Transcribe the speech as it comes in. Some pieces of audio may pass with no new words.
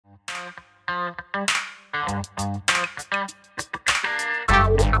Everybody,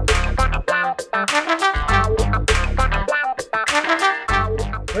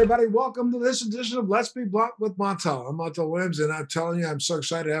 welcome to this edition of Let's Be Blunt with Montel. I'm Montel Williams, and I'm telling you, I'm so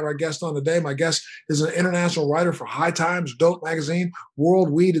excited to have our guest on today. My guest is an international writer for High Times, Dope Magazine,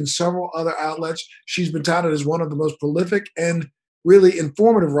 World Weed, and several other outlets. She's been touted as one of the most prolific and really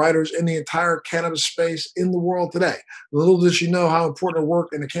informative writers in the entire cannabis space in the world today. Little did she know how important her work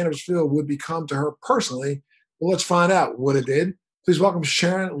in the cannabis field would become to her personally. Well, let's find out what it did. Please welcome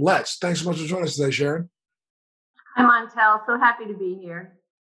Sharon Letts. Thanks so much for joining us today, Sharon. Hi, Montel. So happy to be here.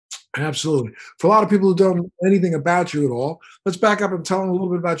 Absolutely. For a lot of people who don't know anything about you at all, let's back up and tell them a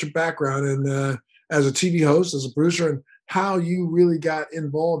little bit about your background and as a TV host, as a producer, and how you really got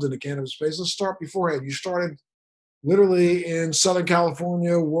involved in the cannabis space. Let's start beforehand. You started literally in Southern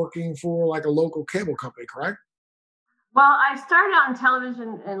California working for like a local cable company, correct? Well, I started out on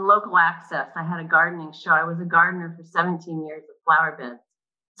television in local access. I had a gardening show. I was a gardener for 17 years of flower beds.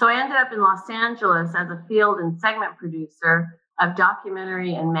 So I ended up in Los Angeles as a field and segment producer of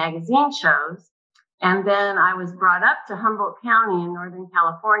documentary and magazine shows. And then I was brought up to Humboldt County in Northern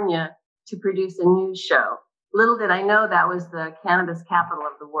California to produce a news show. Little did I know that was the cannabis capital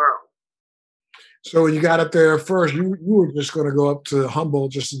of the world. So when you got up there first, you were just going to go up to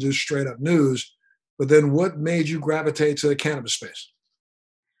Humboldt just to do straight up news. But then what made you gravitate to the cannabis space?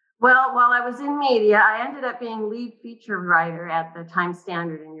 Well, while I was in media, I ended up being lead feature writer at the Times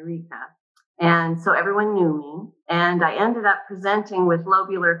Standard in Eureka. And so everyone knew me. And I ended up presenting with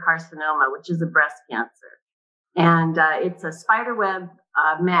lobular carcinoma, which is a breast cancer. And it's a spiderweb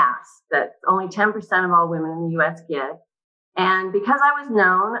mass that only 10% of all women in the U.S. get. And because I was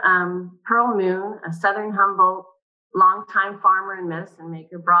known, Pearl Moon, a Southern Humboldt longtime farmer and medicine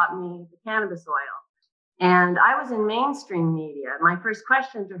maker, brought me the cannabis oil. And I was in mainstream media. My first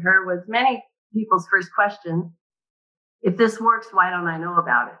question to her was many people's first question: if this works, why don't I know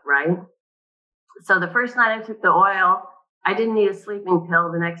about it, right? So the first night I took the oil, I didn't need a sleeping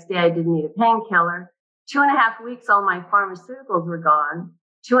pill. The next day I didn't need a painkiller. 2.5 weeks, all my pharmaceuticals were gone.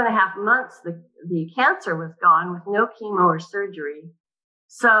 2.5 months, the cancer was gone with no chemo or surgery.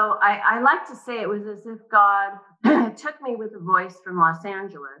 So I like to say it was as if God took me with a voice from Los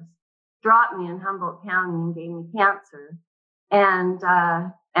Angeles, dropped me in Humboldt County and gave me cancer. And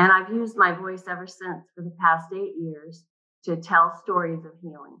I've used my voice ever since for the past 8 years to tell stories of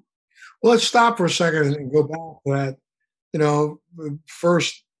healing. Well, let's stop for a second and go back to that, the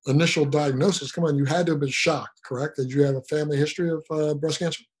first initial diagnosis. Come on, you had to have been shocked, correct? Did you have a family history of breast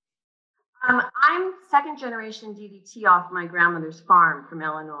cancer? I'm second generation DDT off my grandmother's farm from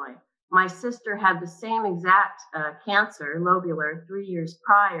Illinois. My sister had the same exact cancer, lobular, 3 years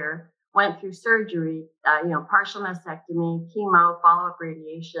prior, went through surgery, partial mastectomy, chemo, follow-up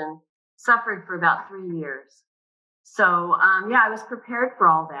radiation, suffered for about 3 years. So, I was prepared for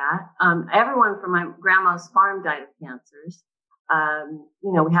all that. Everyone from my grandma's farm died of cancers.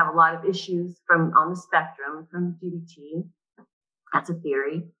 We have a lot of issues on the spectrum from DDT. That's a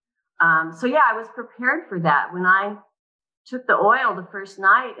theory. I was prepared for that. When I took the oil the first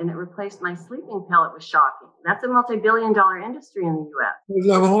night and it replaced my sleeping pill, it was shocking. That's a multi-billion-dollar industry in the U.S.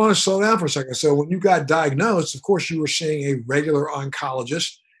 Now, hold on, slow down for a second. So when you got diagnosed, of course, you were seeing a regular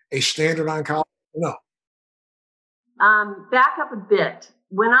oncologist, a standard oncologist. No. Back up a bit.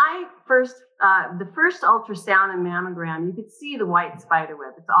 When I the first ultrasound and mammogram, you could see the white spider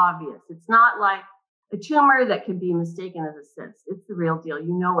web. It's obvious. It's not like a tumor that could be mistaken as a cyst. It's the real deal.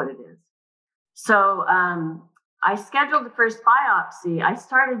 You know what it is. So I scheduled the first biopsy. I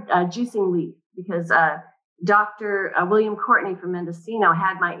started juicing leaf because Dr. William Courtney from Mendocino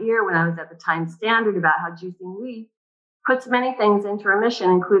had my ear when I was at the Times Standard about how juicing leaf puts many things into remission,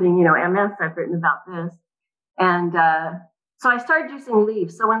 including, MS. I've written about this. And so I started juicing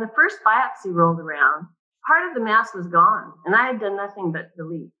leaf. So when the first biopsy rolled around, part of the mass was gone, and I had done nothing but the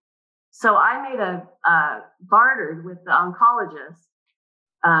leaf. So I made bartered with the oncologist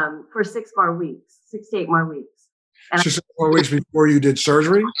for 6 to 8 more weeks. And 6 more weeks before you did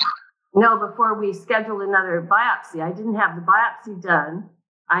surgery? No, before we scheduled another biopsy. I didn't have the biopsy done.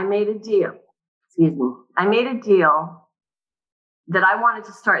 I made a deal. I made a deal that I wanted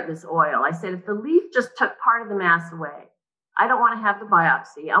to start this oil. I said, if the leaf just took part of the mass away, I don't want to have the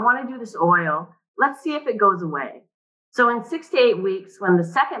biopsy. I want to do this oil. Let's see if it goes away. So in 6 to 8 weeks, when the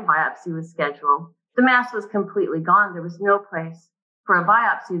second biopsy was scheduled, the mass was completely gone. There was no place for a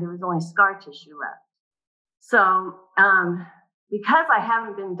biopsy. There was only scar tissue left. So because I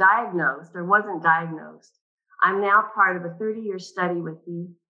haven't been diagnosed or wasn't diagnosed, I'm now part of a 30-year study with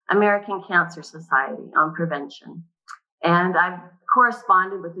the American Cancer Society on prevention. And I've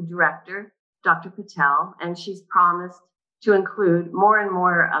corresponded with the director Dr. Patel, and she's promised to include more and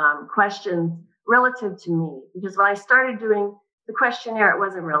more questions relative to me, because when I started doing the questionnaire, it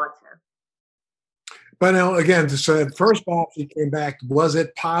wasn't relative. But now, again, so the first biopsy came back. Was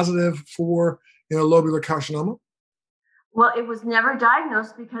it positive for lobular carcinoma? Well, it was never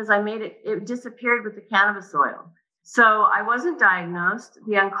diagnosed because it disappeared with the cannabis oil. So I wasn't diagnosed.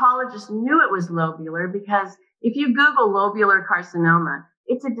 The oncologist knew it was lobular because if you Google lobular carcinoma,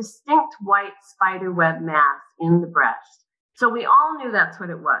 it's a distinct white spider web mass in the breast. So we all knew that's what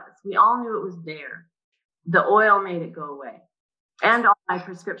it was. We all knew it was there. The oil made it go away. And all my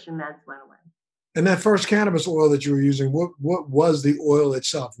prescription meds went away. And that first cannabis oil that you were using, what was the oil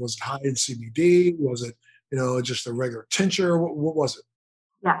itself? Was it high in CBD? Was it, just a regular tincture? What was it?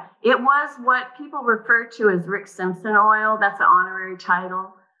 Yeah, it was what people refer to as Rick Simpson oil. That's an honorary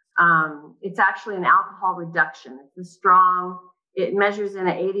title. It's actually an alcohol reduction. It measures in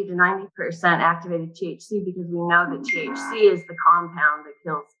at 80 to 90% activated THC because we know that THC is the compound that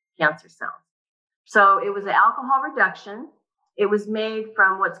kills cancer cells. So it was an alcohol reduction. It was made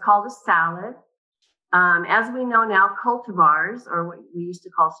from what's called a salad. As we know now, cultivars, or what we used to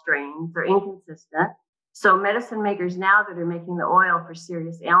call strains, are inconsistent. So medicine makers now that are making the oil for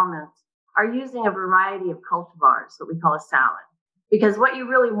serious ailments are using a variety of cultivars, what we call a salad. Because what you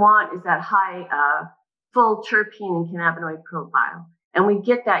really want is that high full terpene and cannabinoid profile. And we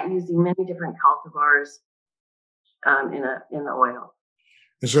get that using many different cultivars in the oil.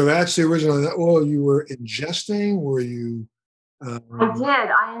 And so that's the original oil you were ingesting? Were you... I did.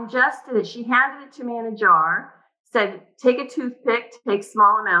 I ingested it. She handed it to me in a jar, said, take a toothpick, take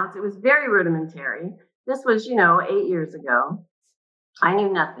small amounts. It was very rudimentary. This was, 8 years ago. I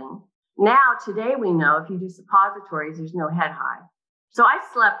knew nothing. Now, today we know if you do suppositories, there's no head high. So I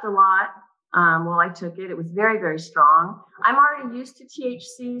slept a lot while I took it. It was very, very strong. I'm already used to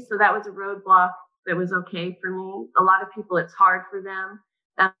THC, so that was a roadblock that was okay for me. A lot of people, it's hard for them.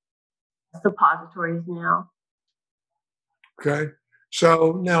 That's suppositories now. Okay.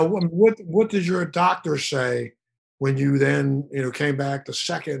 So now, what did your doctor say when you then, came back the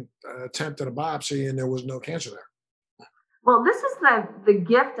second attempt at a biopsy and there was no cancer there? Well, this is the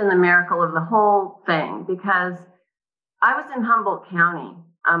gift and the miracle of the whole thing, because I was in Humboldt County.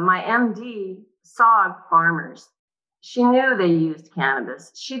 My MD saw farmers. She knew they used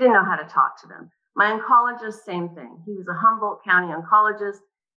cannabis. She didn't know how to talk to them. My oncologist, same thing. He was a Humboldt County oncologist,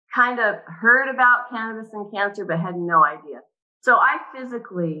 kind of heard about cannabis and cancer, but had no idea. So I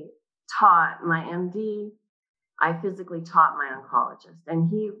physically taught my MD. I physically taught my oncologist, and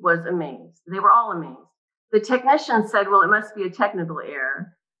he was amazed. They were all amazed. The technician said, well, it must be a technical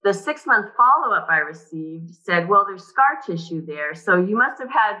error. The 6-month follow-up I received said, well, there's scar tissue there, so you must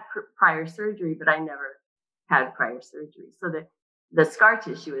have had prior surgery, but I never had prior surgery. So the scar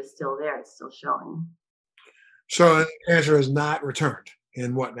tissue is still there. It's still showing. So cancer has not returned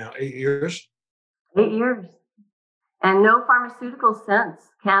in what now, 8 years? 8 years. And no pharmaceutical since.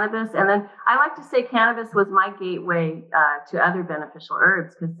 Cannabis. And then I like to say cannabis was my gateway to other beneficial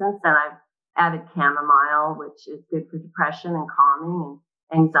herbs, because since then I've added chamomile, which is good for depression and calming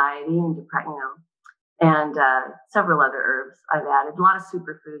and anxiety and and several other herbs I've added. A lot of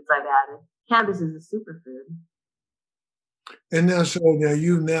superfoods I've added. Cannabis is a superfood. And now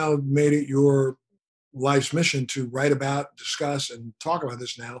you've now made it your life's mission to write about, discuss, and talk about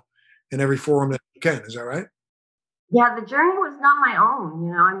this now in every forum that you can. Is that right? Yeah, the journey was not my own.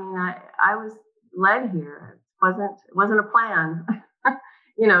 I was led here. It wasn't a plan.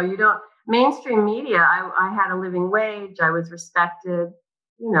 Mainstream media, I had a living wage. I was respected.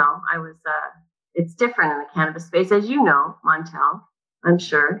 It's different in the cannabis space, as you know, Montel, I'm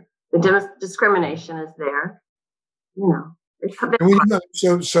sure. The discrimination is there. It's a bit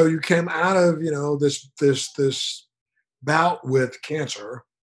so you came out of, this bout with cancer.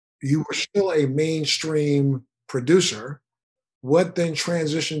 You were still a mainstream producer. What then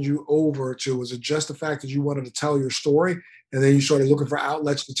transitioned you over to? Was it just the fact that you wanted to tell your story and then you started looking for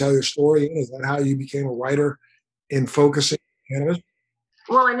outlets to tell your story? Is that how you became a writer in focusing on cannabis?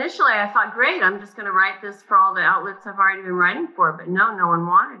 Well, initially I thought, great, I'm just going to write this for all the outlets I've already been writing for. But no one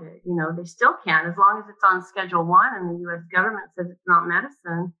wanted it. They still can't. As long as it's on Schedule 1 and the U.S. government says it's not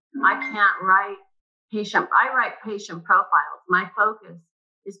medicine, I can't write I write patient profiles. My focus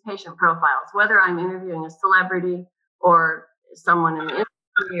is patient profiles. Whether I'm interviewing a celebrity or someone in the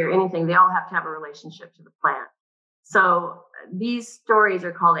industry or anything, they all have to have a relationship to the plant. So these stories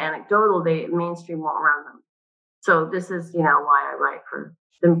are called anecdotal. Mainstream won't run them. So this is, why I write for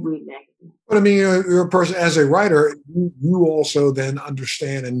the Weed magazine. But I mean, you're a person, as a writer, you also then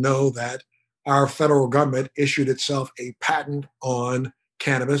understand and know that our federal government issued itself a patent on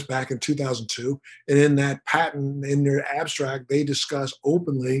cannabis back in 2002. And in that patent, in their abstract, they discuss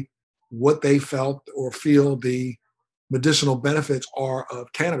openly what they felt or feel the medicinal benefits are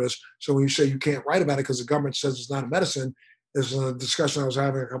of cannabis. So when you say you can't write about it because the government says it's not a medicine, there's a discussion I was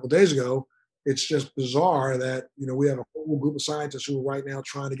having a couple of days ago. It's just bizarre that we have a whole group of scientists who are right now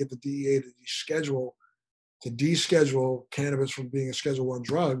trying to get the DEA to deschedule cannabis from being a Schedule One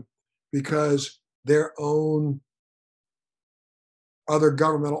drug because their own other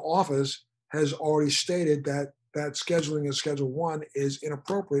governmental office has already stated that scheduling as Schedule One is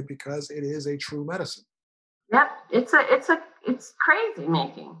inappropriate because it is a true medicine. Yep, it's crazy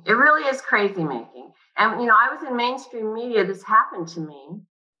making. It really is crazy making. And I was in mainstream media. This happened to me,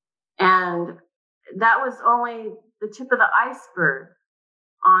 and that was only the tip of the iceberg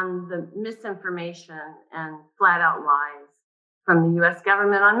on the misinformation and flat out lies from the U.S.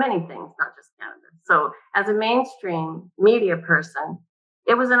 government on many things, not just cannabis. So, as a mainstream media person,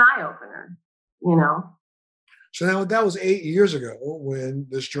 it was an eye opener. So now that was 8 years ago when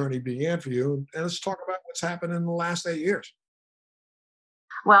this journey began for you. And let's talk about what's happened in the last 8 years.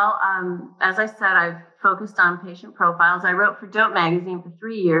 Well, as I said, I've focused on patient profiles. I wrote for Dope magazine for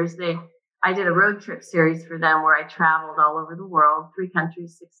 3 years. I did a road trip series for them where I traveled all over the world, 3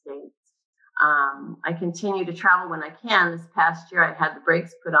 countries, 6 states. I continue to travel when I can. This past year, I had the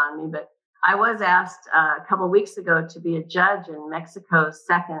brakes put on me, but I was asked a couple of weeks ago to be a judge in Mexico's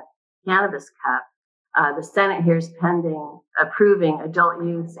second Cannabis Cup. The Senate here is pending approving adult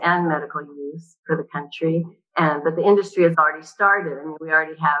use and medical use for the country, but the industry has already started. I mean, we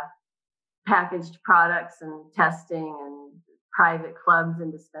already have packaged products and testing and private clubs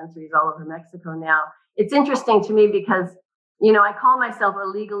and dispensaries all over Mexico now. It's interesting to me because, I call myself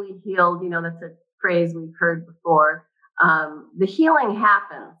illegally healed. That's a phrase we've heard before. The healing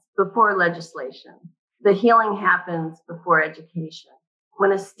happens before legislation. The healing happens before education.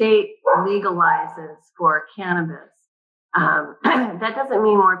 When a state legalizes for cannabis, that doesn't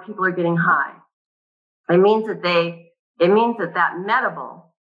mean more people are getting high. It means that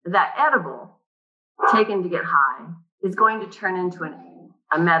that edible taken to get high is going to turn into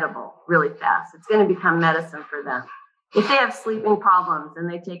a medible really fast. It's going to become medicine for them. If they have sleeping problems and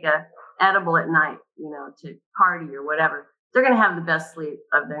they take a edible at night, to party or whatever, they're going to have the best sleep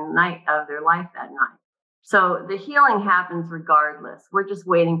of their life that night. So the healing happens regardless. We're just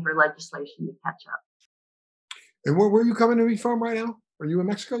waiting for legislation to catch up. And where are you coming to me from right now? Are you in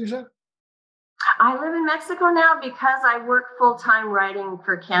Mexico, you said? I live in Mexico now because I work full-time writing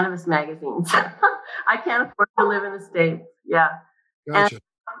for cannabis magazines. I can't afford to live in the States. Yeah. Gotcha.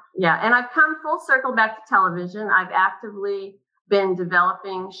 And I've come full circle back to television. I've actively been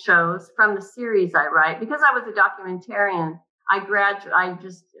developing shows from the series I write. Because I was a documentarian, I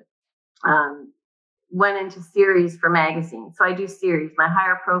just went into series for magazines. So I do series. My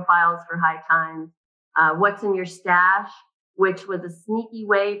higher profiles for High Times, What's in Your Stash, which was a sneaky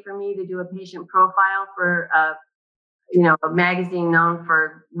way for me to do a patient profile for a magazine known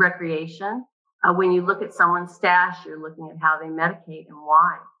for recreation. When you look at someone's stash, you're looking at how they medicate and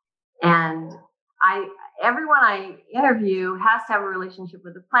why. And everyone I interview has to have a relationship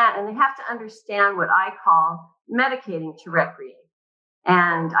with the plant, and they have to understand what I call medicating to recreate.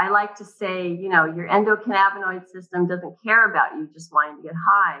 And I like to say, your endocannabinoid system doesn't care about you just wanting to get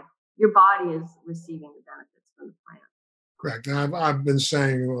high. Your body is receiving the benefits from the plant. Correct. And I've been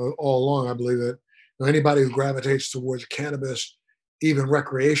saying all along, I believe that anybody who gravitates towards cannabis, even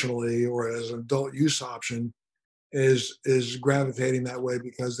recreationally or as an adult use option, is gravitating that way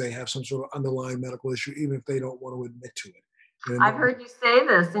because they have some sort of underlying medical issue, even if they don't want to admit to it. And I've heard you say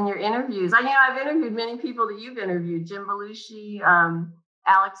this in your interviews. I've interviewed many people that you've interviewed, Jim Belushi,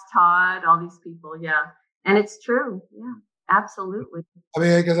 Alex Todd, all these people. Yeah. And it's true. Yeah, absolutely. I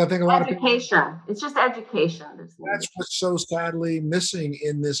mean, because I think a lot of people, it's just education. That's what's so sadly missing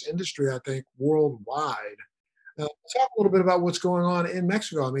in this industry, I think, worldwide. Talk a little bit about what's going on in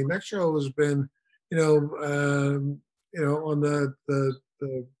Mexico. I mean, Mexico has been, on the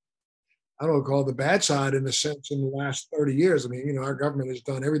I don't call it the bad side in a sense in the last 30 years. I mean, our government has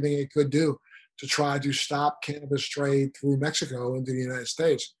done everything it could do to try to stop cannabis trade through Mexico into the United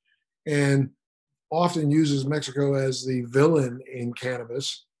States, and often uses Mexico as the villain in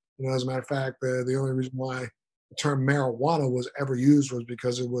cannabis. As a matter of fact, the only reason why the term marijuana was ever used was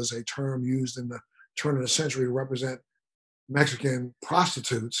because it was a term used in the turn of the century to represent Mexican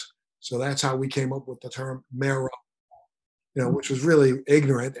prostitutes. So that's how we came up with the term marijuana, which was really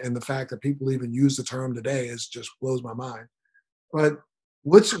ignorant. And the fact that people even use the term today just blows my mind. But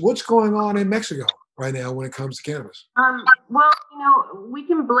what's going on in Mexico? right now when it comes to cannabis? Well, we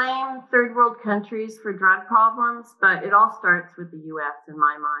can blame third world countries for drug problems, but it all starts with the U.S. in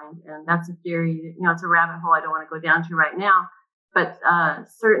my mind, and that's a theory. It's a rabbit hole I don't want to go down to right now. But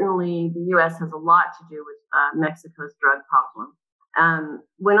certainly, the U.S. has a lot to do with Mexico's drug problem.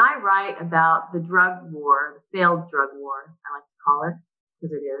 When I write about the drug war, the failed drug war, I like to call it,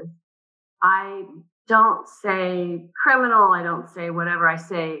 because it is, I don't say criminal, I don't say whatever, I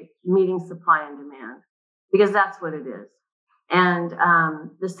say meeting supply and demand, because that's what it is. And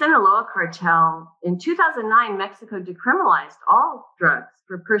the Sinaloa cartel, in 2009, Mexico decriminalized all drugs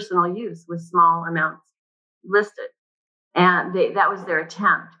for personal use with small amounts listed. And that was their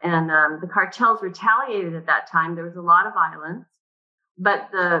attempt. And the cartels retaliated at that time. There was a lot of violence. But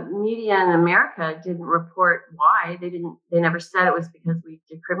the media in America didn't report why. They never said it was because we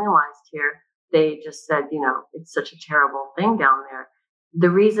decriminalized here. They just said, it's such a terrible thing down there. The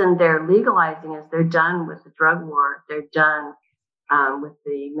reason they're legalizing is they're done with the drug war. They're done with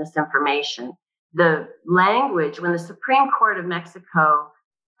the misinformation. The language, when the Supreme Court of Mexico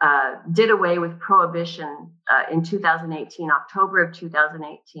did away with prohibition in 2018, October of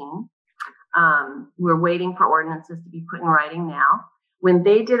 2018, we're waiting for ordinances to be put in writing now. When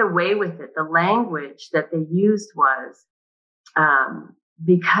they did away with it, the language that they used was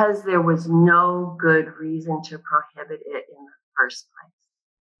because there was no good reason to prohibit it in the first place.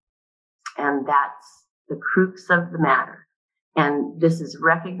 And that's the crux of the matter. And this is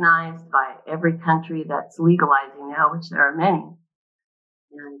recognized by every country that's legalizing now, which there are many.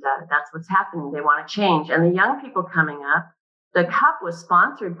 And that's what's happening. They want to change. And the young people coming up, the cup was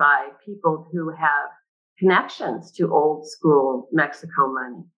sponsored by people who have connections to old school Mexico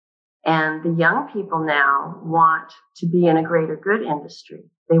money. And the young people now want to be in a greater good industry.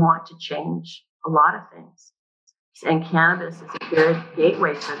 They want to change a lot of things. And cannabis is a good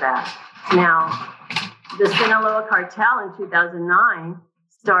gateway for that. Now, the Sinaloa cartel in 2009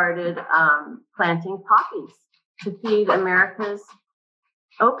 started planting poppies to feed America's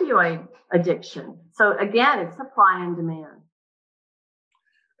opioid addiction. So again, it's supply and demand.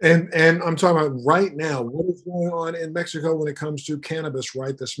 And I'm talking about right now, what is going on in Mexico when it comes to cannabis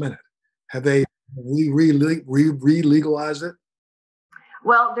right this minute? Have they re-legalized it?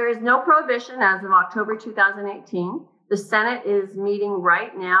 Well, there is no prohibition as of October 2018. The Senate is meeting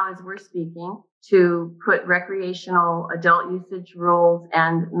right now as we're speaking to put recreational adult usage rules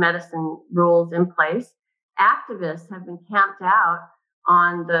and medicine rules in place. Activists have been camped out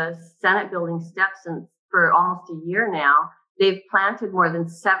on the Senate building steps for almost a year now. They've planted more than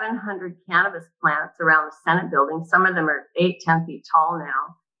 700 cannabis plants around the Senate building. Some of them are 8-10 feet tall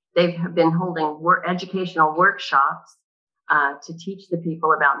now. They've been holding educational workshops to teach the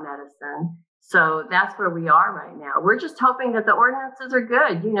people about medicine. So that's where we are right now. We're just hoping that the ordinances are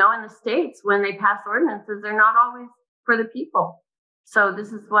good. In the States, when they pass ordinances, they're not always for the people. So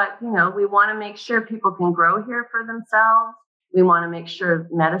this is what, we want to make sure people can grow here for themselves. We want to make sure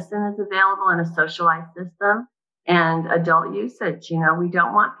medicine is available in a socialized system and adult usage. We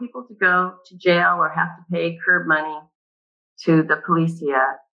don't want people to go to jail or have to pay curb money to the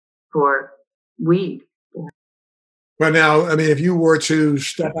policia for weed. But now, I mean, if you were to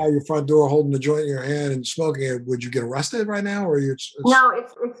step out your front door holding the joint in your hand and smoking it, would you get arrested right now? Or No,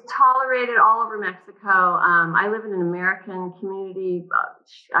 it's tolerated all over Mexico. I live in an American community.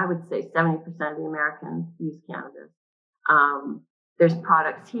 I would say 70% of the Americans use cannabis. There's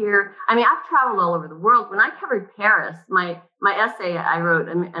products here. I mean, I've traveled all over the world. When I covered Paris, my essay I wrote,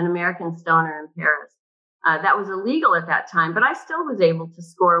 An American Stoner in Paris, that was illegal at that time, but I still was able to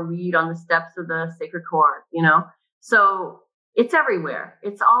score weed on the steps of the Sacred Coeur, So it's everywhere.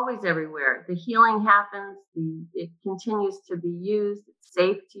 It's always everywhere. The healing happens. It continues to be used. It's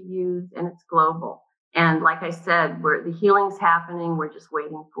safe to use, and it's global. And like I said, the healing's happening. We're just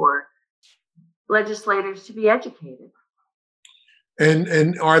waiting for legislators to be educated.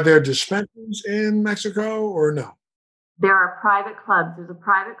 And are there dispensaries in Mexico or no? There are private clubs. There's a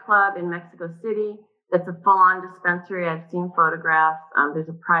private club in Mexico City that's a full-on dispensary. I've seen photographs. There's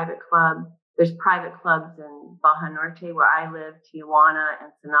a private club. There's private clubs in Baja Norte, where I live, Tijuana,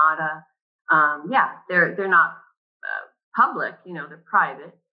 Ensenada. They're not public, they're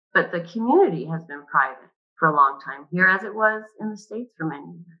private, but the community has been private for a long time here, as it was in the States for many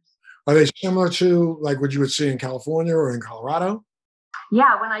years. Are they similar to like what you would see in California or in Colorado?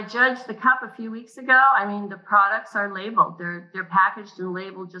 Yeah, when I judged the cup a few weeks ago, I mean, the products are labeled. They're packaged and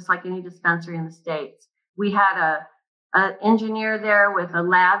labeled just like any dispensary in the States. We had an engineer there with a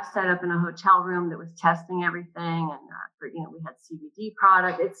lab set up in a hotel room that was testing everything, and we had CBD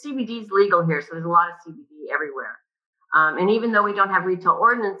product. CBD is legal here, so there's a lot of CBD everywhere. And even though we don't have retail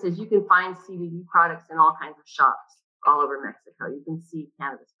ordinances, you can find CBD products in all kinds of shops all over Mexico. You can see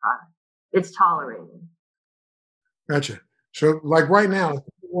cannabis products. It's tolerated. Gotcha. So, like right now, if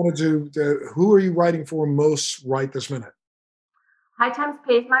you wanted who are you writing for most right this minute? High Times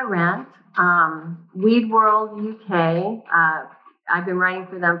pays my rent. Weed World UK. I've been writing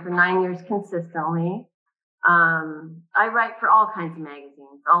for them for 9 years consistently. I write for all kinds of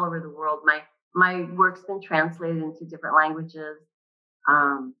magazines all over the world. My work's been translated into different languages.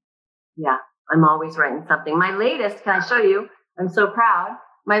 Yeah, I'm always writing something. My latest, can I show you? I'm so proud.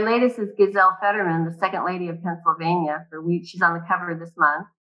 My latest is Gazelle Fetterman, the second lady of Pennsylvania for weed. She's on the cover this month.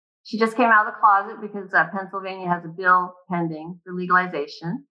 She just came out of the closet because Pennsylvania has a bill pending for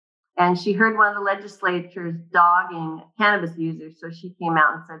legalization. And she heard one of the legislators dogging cannabis users. So she came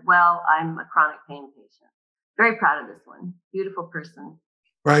out and said, well, I'm a chronic pain patient. Very proud of this one. Beautiful person.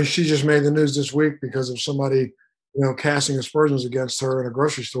 Right. She just made the news this week because of somebody, casting aspersions against her in a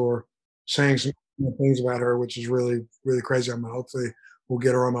grocery store, saying some things about her, which is really, really crazy. I'm hopefully we'll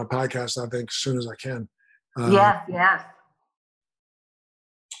get her on my podcast, I think, as soon as I can. Yes.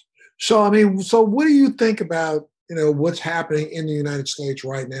 So, so what do you think about, what's happening in the United States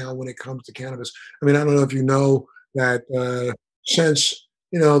right now when it comes to cannabis? I don't know if you know that since,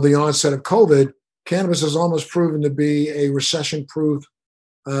 the onset of COVID, cannabis has almost proven to be a recession-proof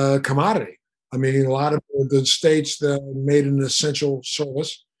commodity. A lot of the states that made it an essential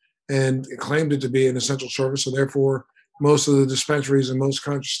service and claimed it to be an essential service. So therefore, most of the dispensaries in most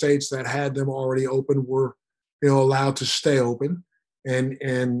country states that had them already open were, allowed to stay open.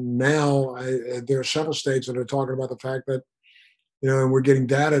 And now there are several states that are talking about the fact that, and we're getting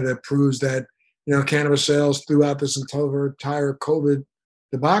data that proves that, cannabis sales throughout this entire COVID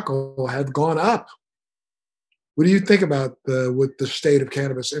debacle have gone up. What do you think about with the state of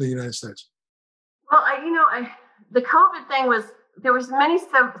cannabis in the United States? Well, the COVID thing there was many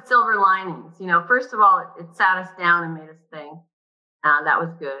silver linings. First of all, it sat us down and made us think. That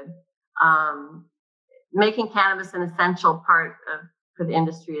was good. Making cannabis an essential part for the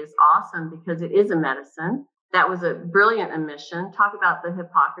industry is awesome because it is a medicine. That was a brilliant admission. Talk about the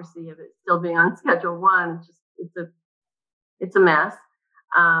hypocrisy of it still being on Schedule 1. It's a mess.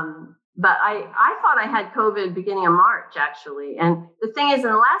 But I thought I had COVID beginning of March, actually. And the thing is, in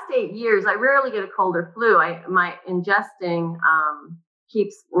the last 8 years, I rarely get a cold or flu. My ingesting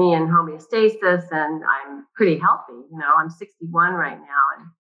keeps me in homeostasis, and I'm pretty healthy. I'm 61 right now,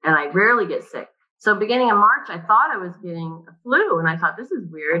 and I rarely get sick. So beginning of March, I thought I was getting a flu, and I thought, this is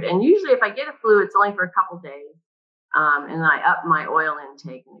weird. And usually if I get a flu, it's only for a couple days. And I up my oil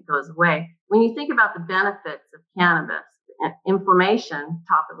intake, and it goes away. When you think about the benefits of cannabis, inflammation,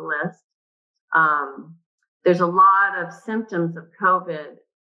 top of the list. There's a lot of symptoms of COVID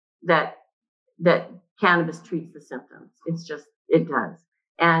that cannabis treats the symptoms. It does.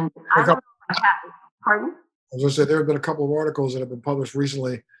 And I don't know, pardon? I was going to say, there have been a couple of articles that have been published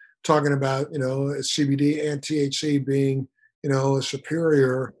recently talking about, CBD and THC being,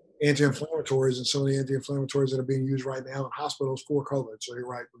 superior anti-inflammatories and some of the anti-inflammatories that are being used right now in hospitals for COVID. So you're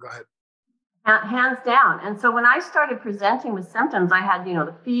right, but go ahead. Hands down. And so when I started presenting with symptoms, I had,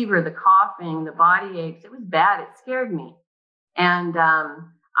 the fever, the coughing, the body aches. It was bad. It scared me. And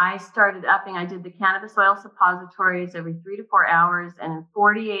I started upping. I did the cannabis oil suppositories every 3 to 4 hours. And in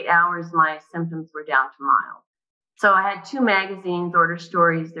 48 hours, my symptoms were down to mild. So I had 2 magazines, Order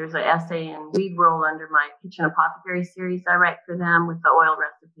Stories. There's an essay in Weed World under my Kitchen Apothecary series I write for them with the oil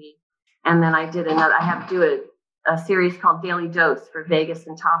recipe. And then I have to do a series called Daily Dose for Vegas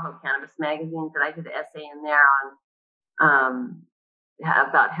and Tahoe cannabis magazines, that I did an essay in there on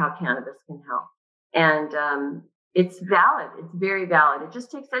about how cannabis can help. And it's valid. It's very valid. It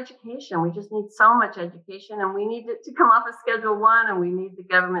just takes education. We just need so much education, and we need it to come off of Schedule 1, and we need the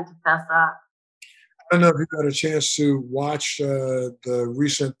government to fess up. I don't know if you got a chance to watch the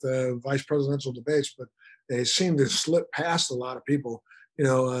recent vice presidential debates, but they seem to slip past a lot of people.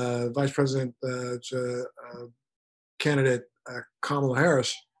 Vice President candidate Kamala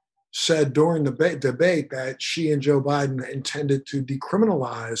Harris said during the debate that she and Joe Biden intended to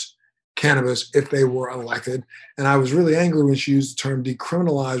decriminalize cannabis if they were elected. And I was really angry when she used the term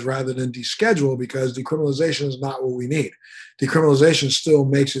decriminalize rather than deschedule, because decriminalization is not what we need. Decriminalization still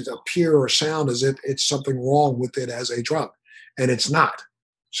makes it appear or sound as if it's something wrong with it as a drug, and it's not.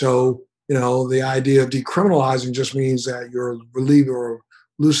 So, the idea of decriminalizing just means that you're relieving or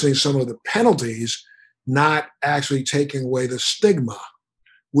loosening some of the penalties, not actually taking away the stigma.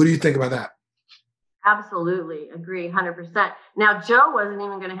 What do you think about that? Absolutely. Agree 100%. Now, Joe wasn't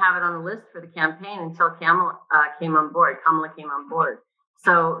even going to have it on the list for the campaign until Kamala came on board.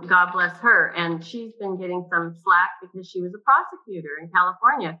 So God bless her. And she's been getting some slack because she was a prosecutor in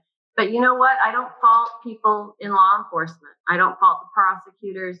California. But you know what? I don't fault people in law enforcement. I don't fault the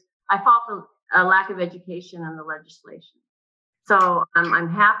prosecutors. I fault the lack of education in the legislation. So I'm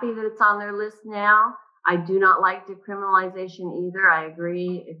happy that it's on their list now. I do not like decriminalization either. I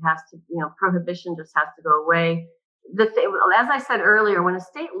agree. It has to, prohibition just has to go away. As I said earlier, when a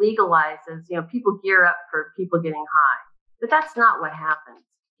state legalizes, people gear up for people getting high, but that's not what happens.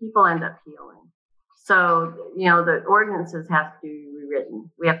 People end up healing. So, the ordinances have to be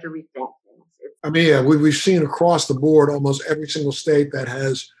rewritten. We have to rethink things. I mean, yeah, we've seen across the board almost every single state that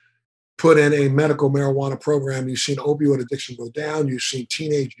has put in a medical marijuana program. You've seen opioid addiction go down. You've seen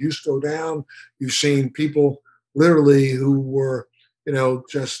teenage use go down. You've seen people literally who were,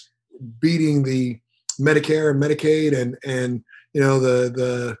 just beating the Medicare and Medicaid and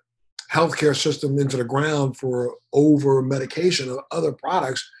the healthcare system into the ground for over medication of other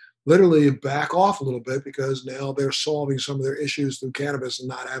products, literally back off a little bit because now they're solving some of their issues through cannabis and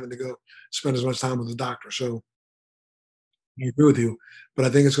not having to go spend as much time with the doctor. So I agree with you, but I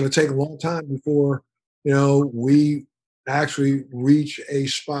think it's going to take a long time before we actually reach a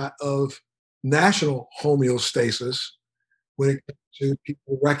spot of national homeostasis when it comes to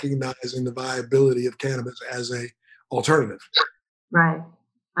people recognizing the viability of cannabis as a alternative. Right.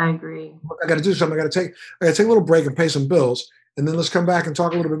 I agree. I got to do something. I got to take a little break and pay some bills, and then let's come back and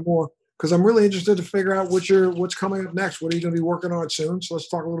talk a little bit more because I'm really interested to figure out what's coming up next. What are you going to be working on soon? So let's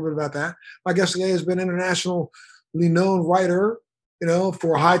talk a little bit about that. My guest today has been internationally known writer,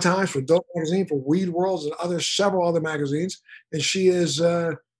 for High Times, for Dope Magazine, for Weed Worlds, and several other magazines, and she has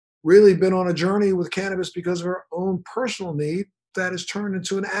really been on a journey with cannabis because of her own personal need that has turned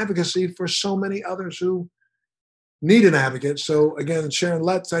into an advocacy for so many others who need an advocate. So again, Sharon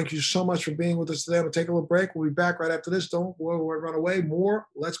Letts, thank you so much for being with us today. I'm gonna take a little break. We'll be back right after this. Don't run away. More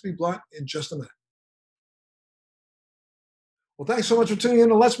Let's Be Blunt in just a minute. Well, thanks so much for tuning in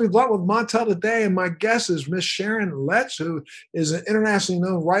to Let's Be Blunt with Montel today. And my guest is Miss Sharon Letts, who is an internationally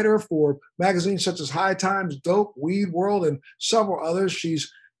known writer for magazines such as High Times, Dope, Weed World, and several others.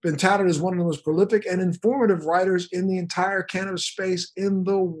 She's been touted as one of the most prolific and informative writers in the entire cannabis space in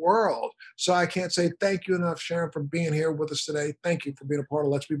the world. So I can't say thank you enough, Sharon, for being here with us today. Thank you for being a part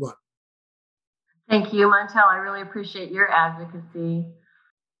of Let's Be Blunt. Thank you, Montel. I really appreciate your advocacy.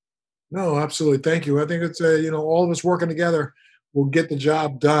 No, absolutely. Thank you. I think it's, all of us working together will get the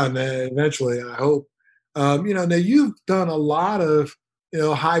job done eventually, I hope. Now you've done a lot of,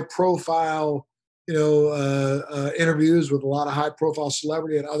 high profile, interviews with a lot of high profile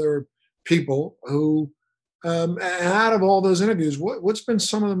celebrity and other people who, and out of all those interviews, what's been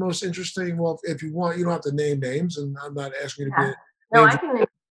some of the most interesting? Well, if you want, you don't have to name names, and I'm not asking you to Yeah. be No, names. I can.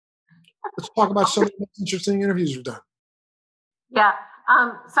 Let's talk about some of the most interesting interviews you've done. Yeah.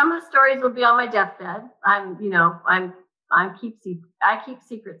 Some of the stories will be on my deathbed. I keep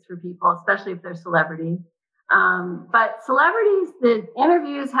secrets for people, especially if they're celebrities. But celebrities, the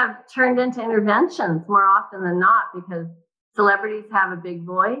interviews have turned into interventions more often than not because celebrities have a big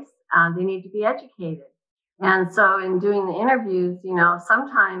voice. They need to be educated. And so in doing the interviews,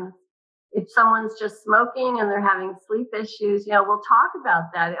 sometimes if someone's just smoking and they're having sleep issues, we'll talk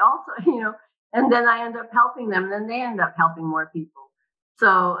about that. It also, and then I end up helping them, and then they end up helping more people.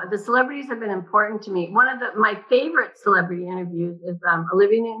 So the celebrities have been important to me. One of my favorite celebrity interviews is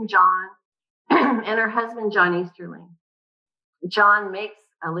Olivia Newton-John and her husband, John Easterling. John makes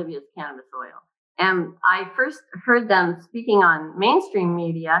Olivia's cannabis oil. And I first heard them speaking on mainstream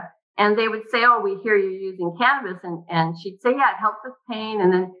media, and they would say, "Oh, we hear you're using cannabis." And she'd say, "Yeah, it helps with pain."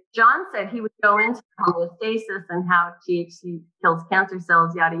 And then John said he would go into homeostasis and how THC kills cancer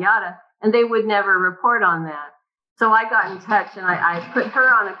cells, yada, yada. And they would never report on that. So I got in touch and I put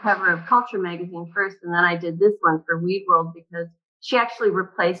her on a cover of Culture magazine first, and then I did this one for Weed World because she actually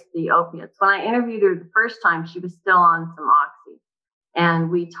replaced the opiates. When I interviewed her the first time, she was still on some oxy.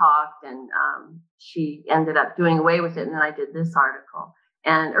 And we talked, and she ended up doing away with it, and then I did this article.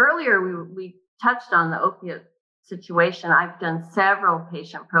 And earlier we touched on the opiate situation. I've done several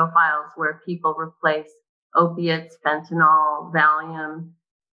patient profiles where people replace opiates, fentanyl, Valium,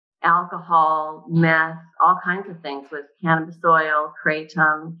 alcohol, meth, all kinds of things with cannabis oil,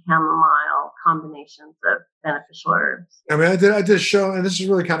 kratom, chamomile, combinations of beneficial herbs. I mean, I did a show, and this is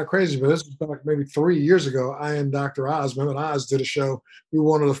really kind of crazy, but this was back maybe 3 years ago. I and Dr. Oz, Mehmet Oz, did a show. We were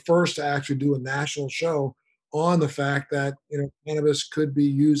one of the first to actually do a national show on the fact that cannabis could be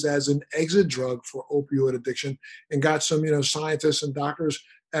used as an exit drug for opioid addiction, and got some scientists and doctors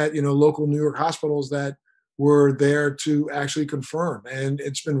at local New York hospitals that were there to actually confirm. And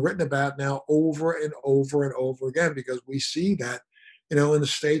it's been written about now over and over and over again because we see that in the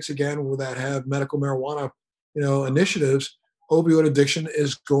states again where that have medical marijuana, initiatives, opioid addiction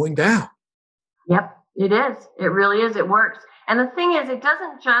is going down. Yep, it is. It really is. It works. And the thing is, it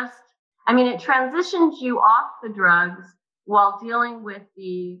doesn't just, I mean, it transitions you off the drugs while dealing with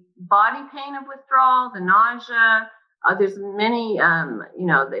the body pain of withdrawal, the nausea. There's many,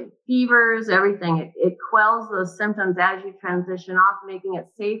 the fevers, everything. It quells those symptoms as you transition off, making it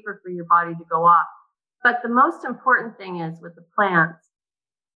safer for your body to go off. But the most important thing is with the plants,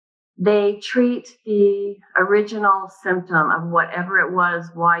 they treat the original symptom of whatever it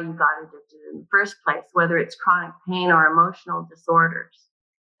was, why you got addicted in the first place, whether it's chronic pain or emotional disorders.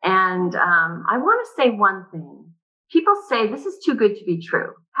 And I want to say one thing. People say this is too good to be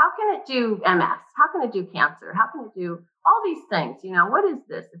true. How can it do MS? How can it do cancer? How can it do all these things? What is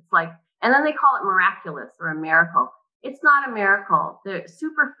this? It's like, and then they call it miraculous or a miracle. It's not a miracle. The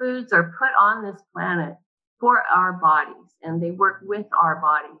superfoods are put on this planet for our bodies, and they work with our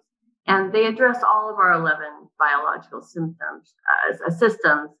bodies. And they address all of our 11 biological systems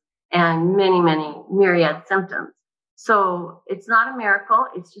and many, many myriad symptoms. So it's not a miracle.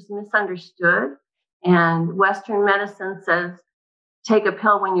 It's just misunderstood. And Western medicine says, take a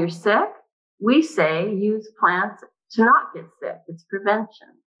pill when you're sick. We say use plants to not get sick. It's prevention.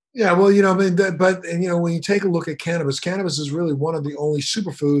 Yeah, well, when you take a look at cannabis is really one of the only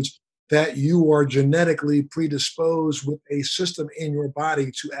superfoods that you are genetically predisposed with a system in your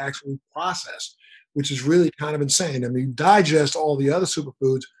body to actually process, which is really kind of insane. I mean, you digest all the other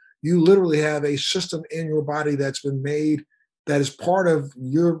superfoods, you literally have a system in your body that's been made that is part of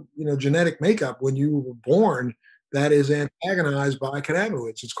your, genetic makeup when you were born that is antagonized by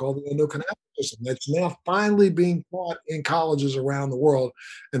cannabinoids. It's called the endocannabinoid system. That's now finally being taught in colleges around the world.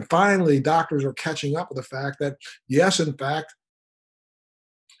 And finally, doctors are catching up with the fact that, yes, in fact,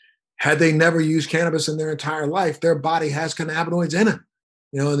 had they never used cannabis in their entire life, their body has cannabinoids in it.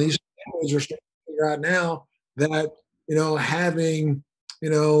 And these cannabinoids are starting to figure out now that, having,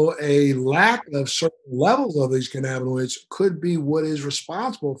 a lack of certain levels of these cannabinoids could be what is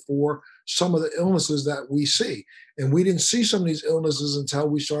responsible for some of the illnesses that we see. And we didn't see some of these illnesses until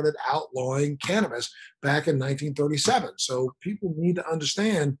we started outlawing cannabis back in 1937. So people need to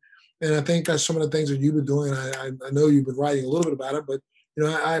understand, and I think that's some of the things that you've been doing. I know you've been writing a little bit about it, but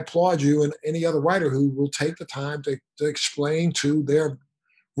I applaud you and any other writer who will take the time to explain to their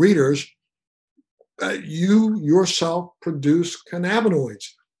readers that you yourself produce cannabinoids.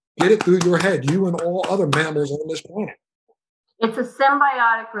 Get it through your head, you and all other mammals on this planet. It's a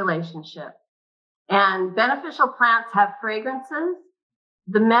symbiotic relationship. And beneficial plants have fragrances.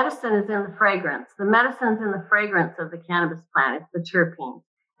 The medicine is in the fragrance. The medicine's in the fragrance of the cannabis plant. It's the terpene.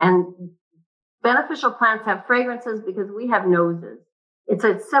 And beneficial plants have fragrances because we have noses. It's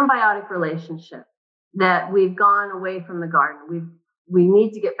a symbiotic relationship that we've gone away from the garden. We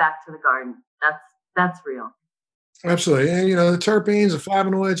need to get back to the garden. That's real. Absolutely. And the terpenes, the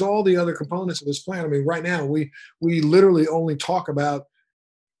flavonoids, all the other components of this plant. I mean, right now we literally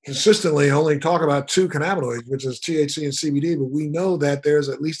consistently only talk about two cannabinoids, which is THC and CBD, but we know that there's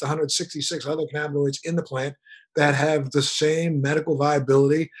at least 166 other cannabinoids in the plant that have the same medical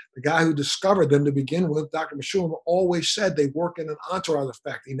viability. The guy who discovered them to begin with, Dr. Mashum, always said they work in an entourage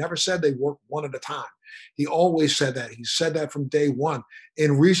effect. He never said they work one at a time. He always said that. He said that from day one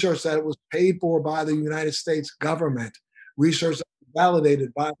in research that was paid for by the United States government, research that was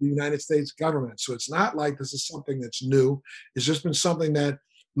validated by the United States government. So it's not like this is something that's new. It's just been something that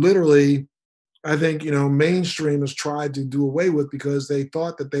literally, I think, mainstream has tried to do away with because they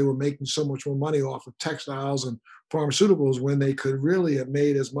thought that they were making so much more money off of textiles and pharmaceuticals when they could really have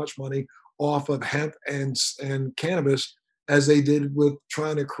made as much money off of hemp and cannabis as they did with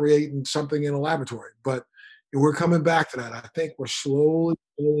trying to create something in a laboratory. But we're coming back to that. I think we're slowly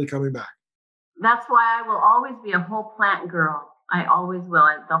coming back. That's why I will always be a whole plant girl. I always will.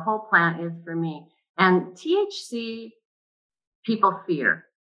 The whole plant is for me. And THC, people fear.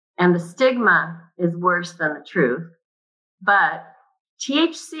 And the stigma is worse than the truth. But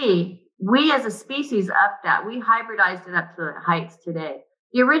THC, we as a species upped that. We hybridized it up to the heights today.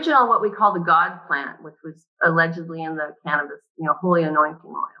 The original, what we call the God plant, which was allegedly in the cannabis, holy anointing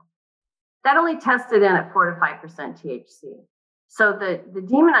oil, that only tested in at 4 to 5% THC. So the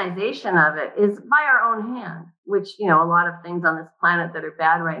demonization of it is by our own hand, which, a lot of things on this planet that are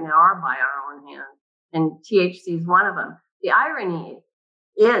bad right now are by our own hand. And THC is one of them. The irony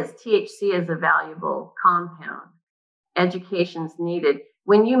is THC is a valuable compound. Education's needed.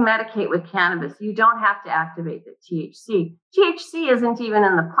 When you medicate with cannabis, you don't have to activate the THC. THC isn't even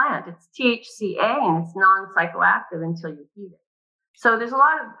in the plant. It's THCA, and it's non-psychoactive until you heat it. So there's a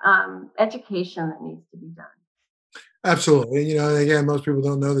lot of education that needs to be done. Absolutely. And again, most people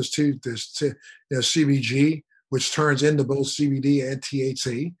don't know this too. CBG, which turns into both CBD and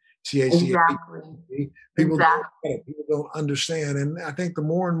THC. THC and Exactly. THC. People don't Exactly. get it. People don't understand. And I think the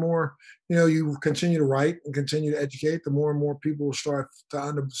more and more, you continue to write and continue to educate, the more and more people will start to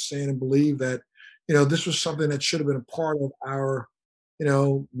understand and believe that, this was something that should have been a part of our,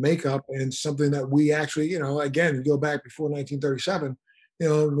 makeup, and something that we actually, again, you go back before 1937,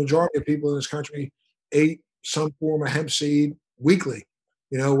 the majority of people in this country ate some form of hemp seed weekly,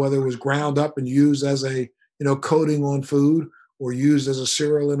 whether it was ground up and used as a, coating on food, or used as a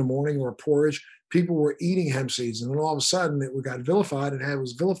cereal in the morning or a porridge. People were eating hemp seeds. And then all of a sudden it got vilified, and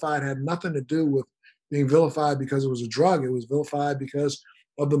was vilified, had nothing to do with being vilified because it was a drug. It was vilified because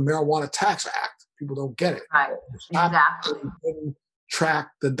of the Marijuana Tax Act. People don't get it. Right. Stop. Exactly. You couldn't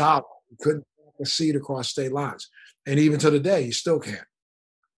track the dollar. You couldn't track a seed across state lines. And even to the day, you still can't.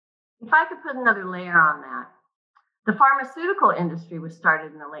 If I could put another layer on that, the pharmaceutical industry was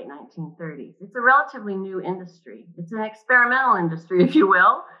started in the late 1930s. It's a relatively new industry. It's an experimental industry, if you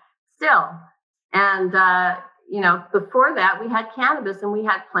will, still. And, before that, we had cannabis and we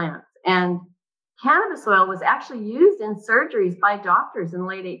had plants. And cannabis oil was actually used in surgeries by doctors in the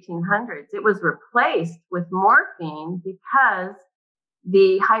late 1800s. It was replaced with morphine because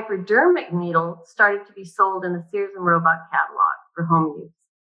the hypodermic needle started to be sold in the Sears and Roebuck catalog for home use.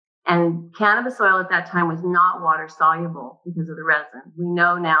 And cannabis oil at that time was not water soluble because of the resin. We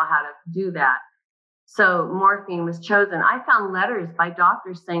know now how to do that. So morphine was chosen. I found letters by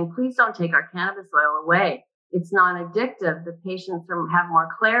doctors saying, please don't take our cannabis oil away. It's non-addictive. The patients have more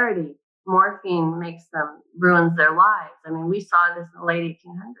clarity. Morphine ruins their lives. I mean, we saw this in the late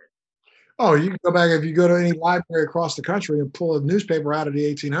 1800s. Oh, you can go back, if you go to any library across the country and pull a newspaper out of the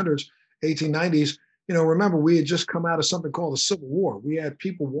 1800s, 1890s. Remember, we had just come out of something called the Civil War. We had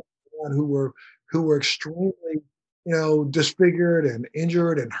people walking around who were extremely, disfigured and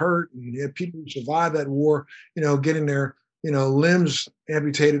injured and hurt, and you had people who survived that war, getting their, limbs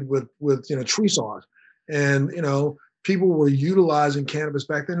amputated with tree saws, and people were utilizing cannabis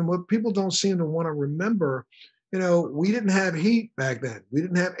back then. And what people don't seem to want to remember, we didn't have heat back then. We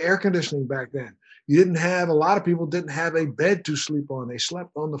didn't have air conditioning back then. A lot of people didn't have a bed to sleep on. They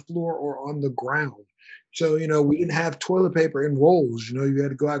slept on the floor or on the ground. So, we didn't have toilet paper in rolls. You had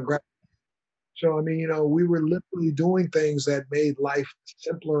to go out and grab. So, I mean, we were literally doing things that made life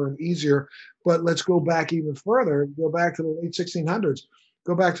simpler and easier. But let's go back even further, go back to the late 1600s,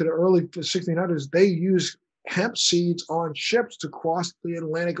 go back to the early 1600s. They used hemp seeds on ships to cross the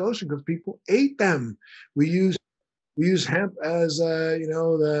Atlantic Ocean because people ate them. We use we use hemp as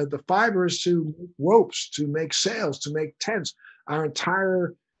the fibers to make ropes, to make sails, to make tents. Our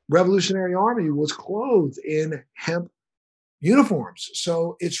entire Revolutionary Army was clothed in hemp uniforms.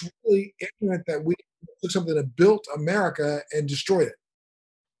 So it's really ignorant that we took something that built America and destroyed it.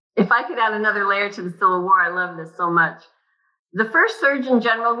 If I could add another layer to the Civil War, I love this so much. The first Surgeon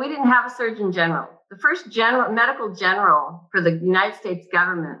General, we didn't have a Surgeon General. The first medical general for the United States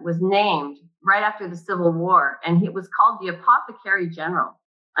government was named right after the Civil War, and he was called the Apothecary General.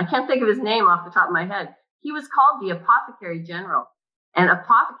 I can't think of his name off the top of my head. He was called the Apothecary General, and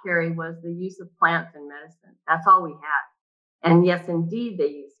apothecary was the use of plants in medicine. That's all we had. And yes, indeed, they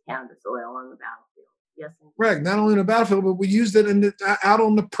used cannabis oil on the battlefield. Yes, indeed. Correct. Not only in the battlefield, but we used it out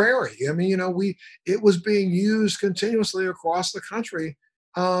on the prairie. I mean, it was being used continuously across the country.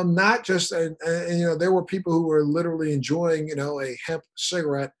 Not just, there were people who were literally enjoying, a hemp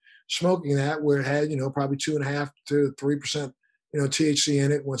cigarette, smoking that, where it had, probably 2.5 to 3%, THC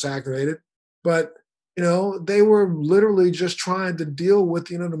in it once activated. But, they were literally just trying to deal with,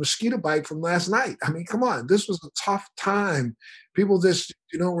 the mosquito bite from last night. I mean, come on, this was a tough time. People just,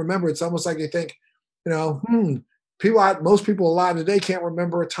 don't remember. It's almost like they think, you know, hmm, most people alive today can't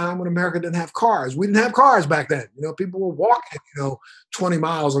remember a time when America didn't have cars. We didn't have cars back then. People were walking, 20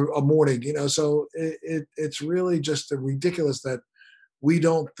 miles a morning, so it's really just ridiculous that we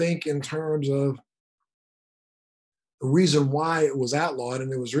don't think in terms of the reason why it was outlawed.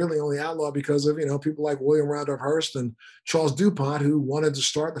 And it was really only outlawed because of, people like William Randolph Hearst and Charles DuPont, who wanted to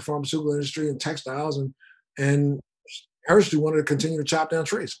start the pharmaceutical industry and textiles, and Hearst, who wanted to continue to chop down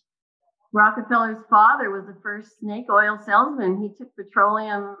trees. Rockefeller's father was the first snake oil salesman. He took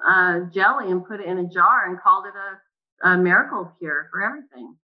petroleum jelly and put it in a jar and called it a miracle cure for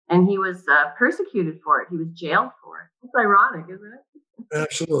everything. And he was persecuted for it. He was jailed for it. It's ironic, isn't it?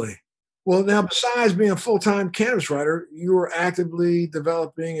 Absolutely. Well, now, besides being a full-time cannabis writer, you are actively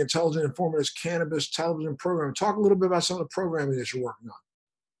developing Intelligent Informative's cannabis television program. Talk a little bit about some of the programming that you're working on.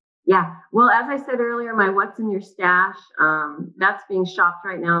 Yeah. Well, as I said earlier, my What's in Your Stash, that's being shopped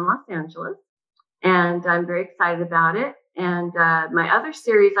right now in Los Angeles. and I'm very excited about it. And my other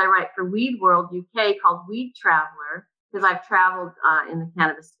series I write for Weed World UK called Weed Traveler, because I've traveled in the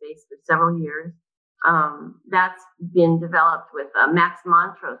cannabis space for several years. That's been developed with Max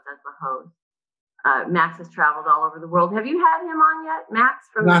Montrose as the host. Max has traveled all over the world. Have you had him on yet, Max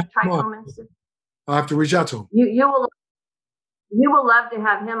from the Trichome Institute? I'll have to reach out to him. You will love to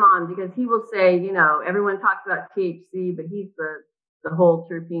have him on, because he will say, everyone talks about THC, but he's the whole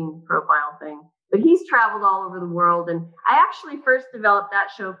terpene profile thing. But he's traveled all over the world. And I actually first developed that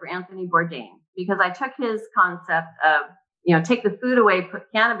show for Anthony Bourdain, because I took his concept of, take the food away, put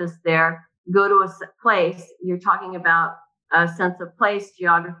cannabis there, go to a place. You're talking about a sense of place,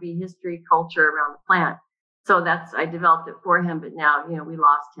 geography, history, culture around the plant. So I developed it for him. But now, we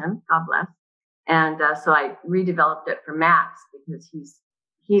lost him, God bless. And so I redeveloped it for Max, because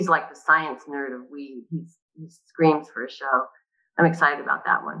he's like the science nerd of weed. He screams for a show. I'm excited about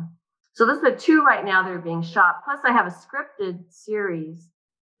that one. So those are the two right now that are being shot. Plus, I have a scripted series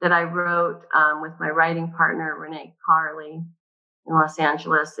that I wrote with my writing partner, Renee Carley, in Los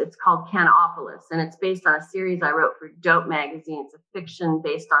Angeles. It's called Cannabis, and it's based on a series I wrote for Dope magazine. It's a fiction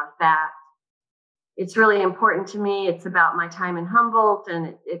based on fact. It's really important to me. It's about my time in Humboldt,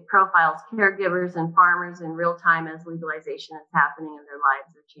 and it profiles caregivers and farmers in real time as legalization is happening and their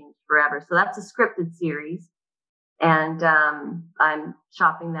lives are changed forever. So that's a scripted series, and I'm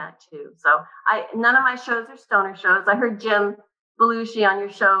shopping that too. So none of my shows are stoner shows. I heard Jim Belushi on your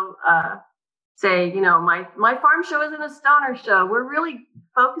show say, my farm show isn't a stoner show. We're really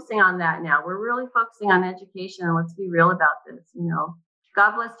focusing on that now. We're really focusing on education, and let's be real about this,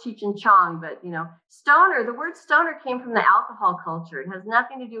 God bless Cheech and Chong, but, stoner, the word stoner came from the alcohol culture. It has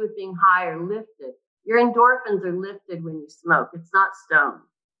nothing to do with being high or lifted. Your endorphins are lifted when you smoke. It's not stoned.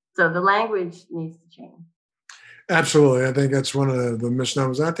 So the language needs to change. Absolutely. I think that's one of the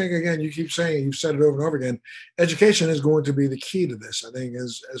misnomers. I think, again, you keep saying, you've said it over and over again, education is going to be the key to this. I think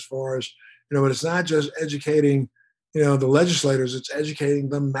as far as, but it's not just educating, the legislators, it's educating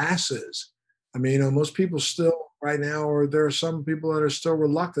the masses. I mean, most people still right now, or there are some people that are still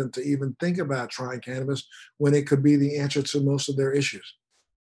reluctant to even think about trying cannabis when it could be the answer to most of their issues.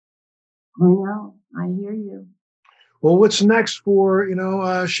 I know. I hear you. Well, what's next for,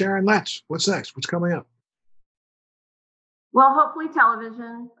 Sharon Letts? What's next? What's coming up? Well, hopefully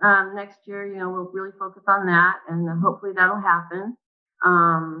television next year, we'll really focus on that, and hopefully that'll happen.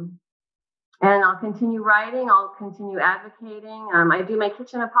 And I'll continue writing. I'll continue advocating. I do my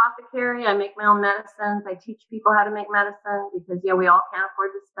kitchen apothecary. I make my own medicines. I teach people how to make medicine, because, we all can't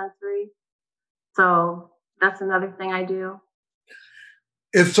afford dispensaries. So that's another thing I do.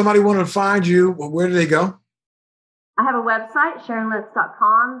 If somebody wanted to find you, where do they go? I have a website,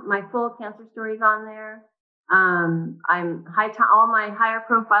 SharonLetts.com. My full cancer story is on there. All my higher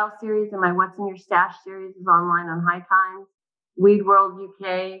profile series and my What's in Your Stash series is online on High Times. Weed World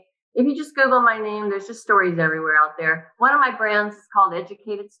UK. If you just Google my name, there's just stories everywhere out there. One of my brands is called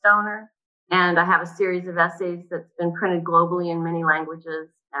Educated Stoner, and I have a series of essays that's been printed globally in many languages,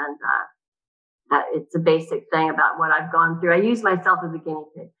 and it's a basic thing about what I've gone through. I use myself as a guinea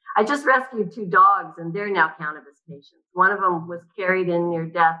pig. I just rescued 2 dogs, and they're now cannabis patients. One of them was carried in near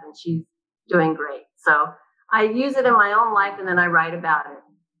death, and she's doing great. So I use it in my own life, and then I write about it.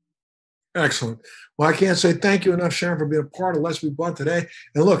 Excellent. Well, I can't say thank you enough, Sharon, for being a part of Let's Be Blunt today.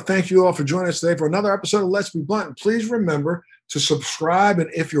 And look, thank you all for joining us today for another episode of Let's Be Blunt. And please remember to subscribe. And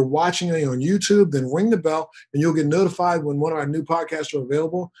if you're watching it on YouTube, then ring the bell and you'll get notified when one of our new podcasts are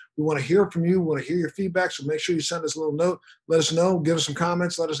available. We want to hear from you. We want to hear your feedback. So make sure you send us a little note. Let us know. Give us some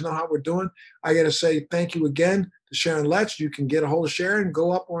comments. Let us know how we're doing. I got to say thank you again to Sharon Letts. You can get a hold of Sharon.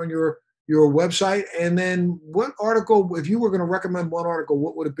 Go up on your website. And then what article, if you were going to recommend one article,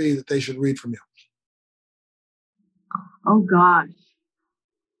 what would it be that they should read from you? Oh, gosh.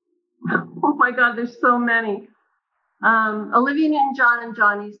 Oh, my God. There's so many. Olivia Newton-John and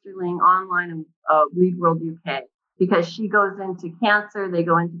John Easterling online in Weed World UK, because she goes into cancer. They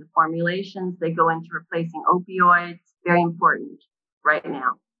go into the formulations. They go into replacing opioids. Very important right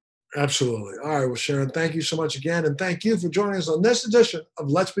now. Absolutely. All right. Well, Sharon, thank you so much again. And thank you for joining us on this edition of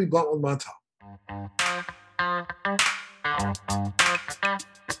Let's Be Blunt with Montel.